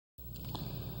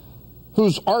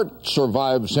whose art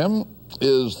survives him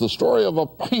is the story of a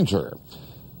painter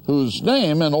whose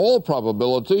name, in all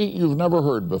probability, you've never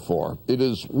heard before. It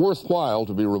is worthwhile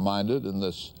to be reminded in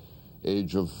this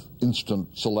age of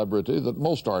instant celebrity that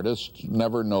most artists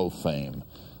never know fame.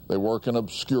 They work in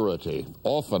obscurity,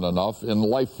 often enough in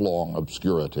lifelong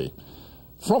obscurity,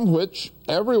 from which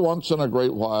every once in a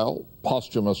great while,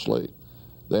 posthumously,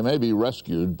 they may be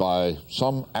rescued by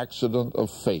some accident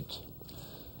of fate.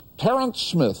 Terence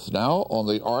Smith now on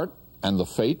the art and the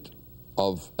fate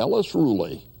of Ellis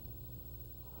Ruley.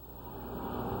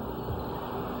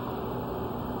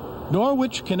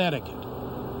 Norwich, Connecticut.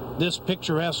 This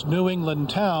picturesque New England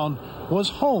town was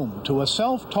home to a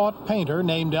self-taught painter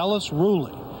named Ellis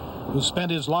Ruley, who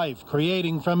spent his life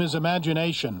creating from his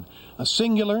imagination a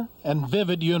singular and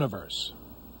vivid universe.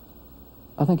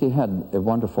 I think he had a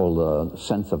wonderful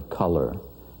sense of color,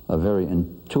 a very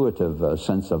intuitive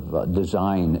sense of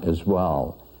design as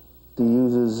well. He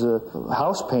uses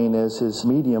house paint as his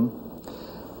medium,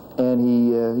 and he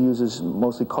uses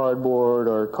mostly cardboard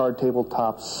or card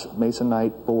tabletops,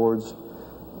 masonite boards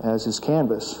as his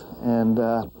canvas. And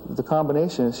the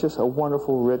combination is just a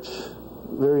wonderful, rich,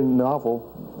 very novel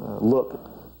look.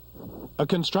 A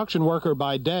construction worker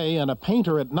by day and a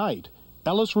painter at night,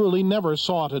 Ellis Ruley never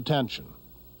sought attention.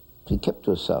 He kept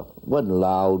to himself. Wasn't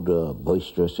loud,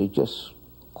 boisterous, he just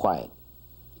quiet.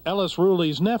 Ellis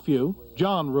Ruley's nephew,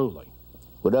 John Ruley.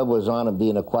 Whatever was on him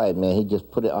being a quiet man, he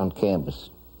just put it on canvas.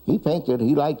 He painted,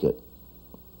 he liked it.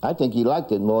 I think he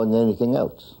liked it more than anything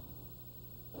else.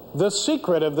 The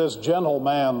secret of this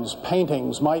gentleman's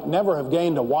paintings might never have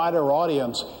gained a wider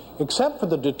audience except for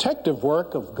the detective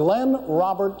work of Glenn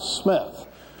Smith,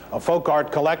 a folk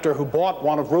art collector who bought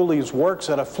one of Ruley's works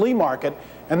at a flea market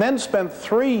and then spent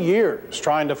 3 years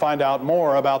trying to find out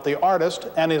more about the artist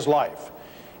and his life.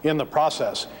 In the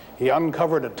process, he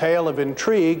uncovered a tale of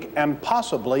intrigue and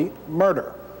possibly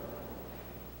murder.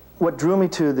 What drew me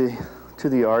to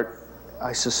the art,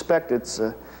 I suspect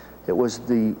it was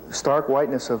the stark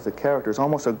whiteness of the characters,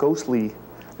 almost a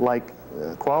ghostly-like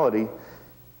quality.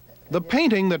 The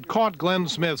painting that caught Glenn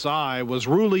Smith's eye was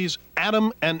Ruley's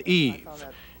Adam and Eve.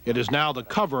 It is now the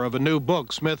cover of a new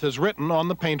book Smith has written on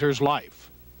the painter's life.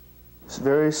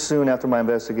 Very soon after my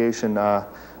investigation,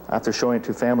 after showing it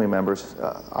to family members,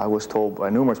 I was told by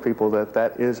numerous people that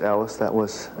that is Ellis.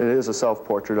 It is a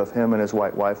self-portrait of him and his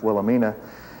white wife, Wilhelmina,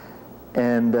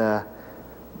 and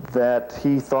that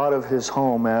he thought of his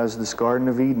home as this Garden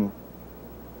of Eden.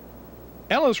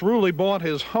 Ellis Ruley bought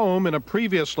his home in a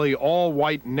previously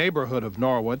all-white neighborhood of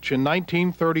Norwich in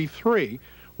 1933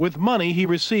 with money he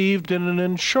received in an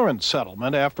insurance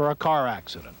settlement after a car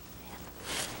accident.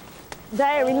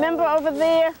 Diane, remember over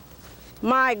there?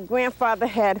 My grandfather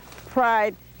had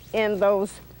pride in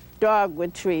those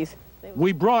dogwood trees.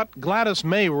 We brought Gladys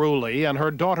May Ruley and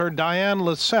her daughter Diane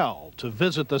Lascelle to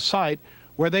visit the site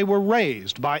where they were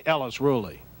raised by Ellis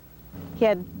Ruley. He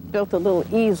had built a little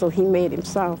easel he made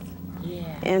himself. Yeah.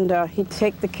 And he'd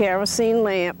take the kerosene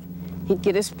lamp, he'd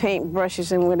get his paint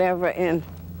brushes and whatever, and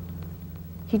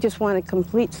he just wanted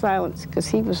complete silence because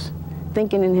he was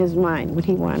thinking in his mind what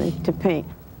he wanted to paint.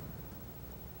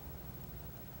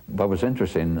 What was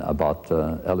interesting about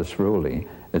Ellis Ruley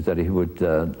is that he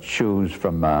would choose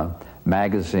from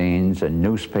magazines and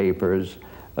newspapers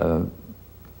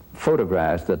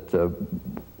photographs that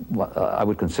I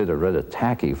would consider rather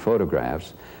tacky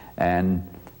photographs and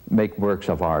make works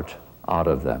of art out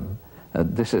of them.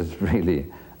 This is really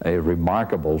a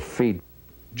remarkable feat.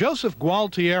 Joseph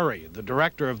Gualtieri, the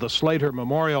director of the Slater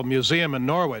Memorial Museum in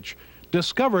Norwich,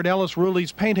 discovered Ellis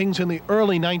Ruley's paintings in the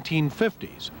early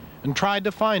 1950s and tried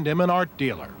to find him an art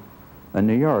dealer. In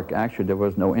New York, actually, there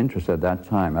was no interest at that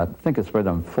time. I think it's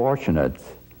rather unfortunate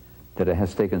that it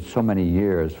has taken so many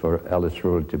years for Ellis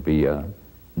Ruley to be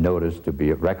noticed, to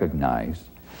be recognized.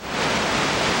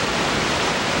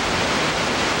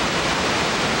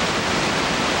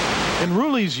 In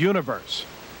Ruley's universe,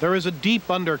 there is a deep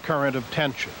undercurrent of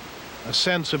tension, a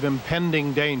sense of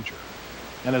impending danger.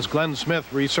 And as Glenn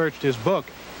Smith researched his book,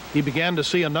 he began to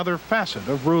see another facet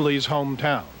of Ruley's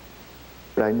hometown.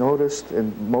 I noticed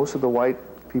in most of the white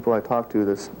people I talked to,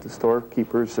 the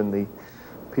storekeepers and the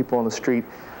people on the street,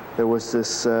 there was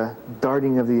this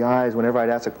darting of the eyes. Whenever I'd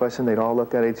ask a question, they'd all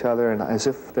look at each other and as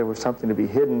if there was something to be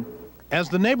hidden. As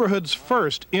the neighborhood's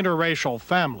first interracial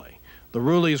family, the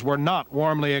Ruleys were not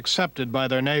warmly accepted by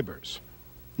their neighbors.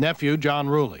 Nephew John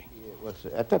Ruley.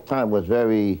 At that time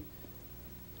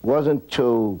wasn't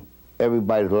to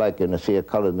everybody's liking to see a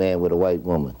colored man with a white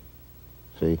woman,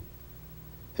 see?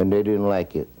 And they didn't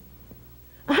like it.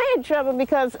 I had trouble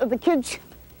because the kids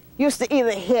used to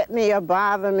either hit me or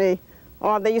bother me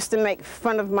Or they used to make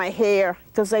fun of my hair,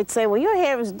 because they'd say, well, your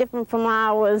hair is different from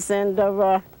ours, and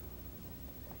I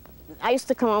used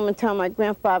to come home and tell my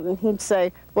grandfather, and he'd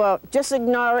say, well, just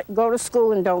ignore it, go to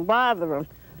school, and don't bother him.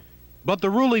 But the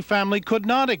Ruley family could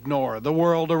not ignore the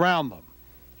world around them.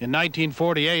 In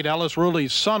 1948, Ellis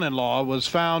Ruley's son-in-law was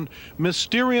found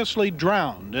mysteriously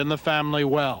drowned in the family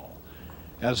well.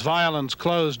 As violence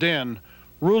closed in,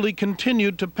 Ruley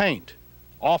continued to paint,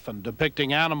 often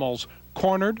depicting animals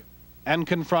cornered and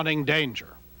confronting danger.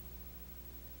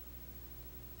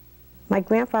 My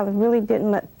grandfather really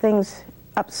didn't let things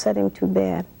upset him too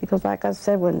bad, because like I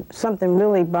said, when something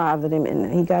really bothered him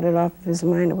and he got it off of his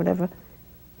mind or whatever,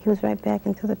 he was right back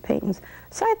into the paintings.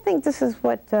 So I think this is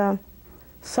what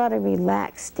sort of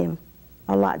relaxed him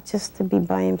a lot, just to be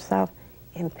by himself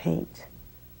and paint.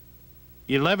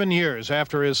 11 years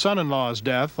after his son-in-law's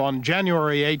death, on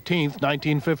January 18,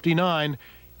 1959,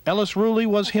 Ellis Ruley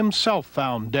was himself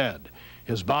found dead,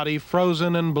 his body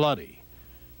frozen and bloody.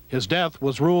 His death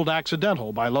was ruled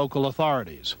accidental by local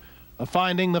authorities, a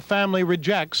finding the family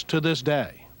rejects to this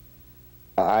day.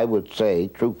 I would say,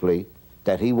 truthfully,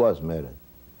 that he was murdered.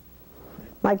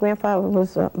 My grandfather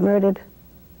was murdered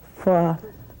for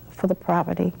the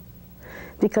property,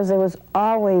 because there was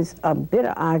always a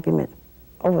bitter argument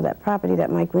over that property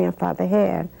that my grandfather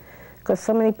had, because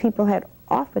so many people had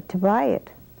offered to buy it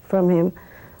from him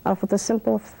for the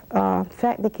simple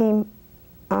fact they came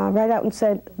right out and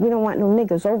said, we don't want no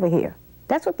niggers over here.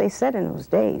 That's what they said in those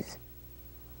days.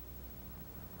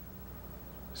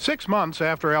 6 months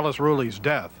after Ellis Ruley's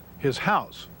death, his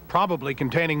house, probably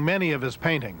containing many of his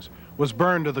paintings, was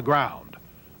burned to the ground.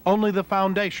 Only the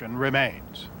foundation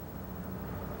remains.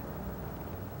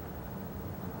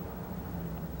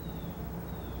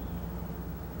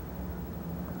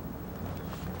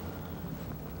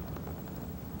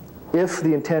 If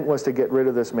the intent was to get rid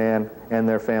of this man and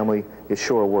their family, it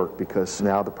sure worked, because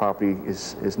now the property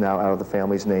is now out of the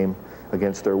family's name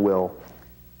against their will.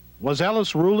 Was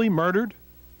Ellis Ruley murdered?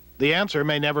 The answer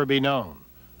may never be known.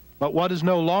 But what is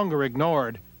no longer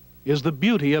ignored is the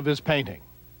beauty of his painting.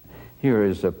 Here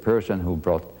is a person who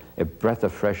brought a breath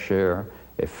of fresh air,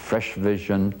 a fresh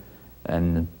vision,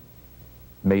 and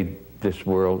made this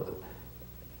world,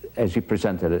 as he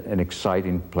presented it, an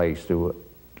exciting place to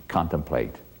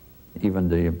contemplate. Even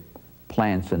the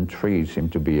plants and trees seem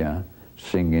to be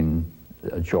singing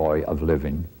a joy of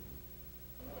living.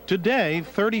 Today,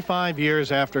 35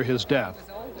 years after his death,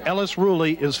 Ellis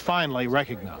Ruley is finally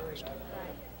recognized.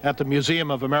 At the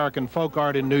Museum of American Folk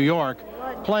Art in New York,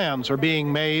 plans are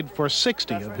being made for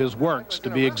 60 of his works to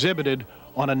be exhibited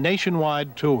on a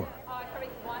nationwide tour.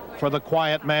 For the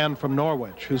quiet man from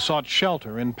Norwich who sought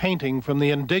shelter in painting from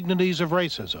the indignities of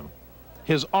racism,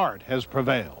 his art has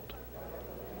prevailed.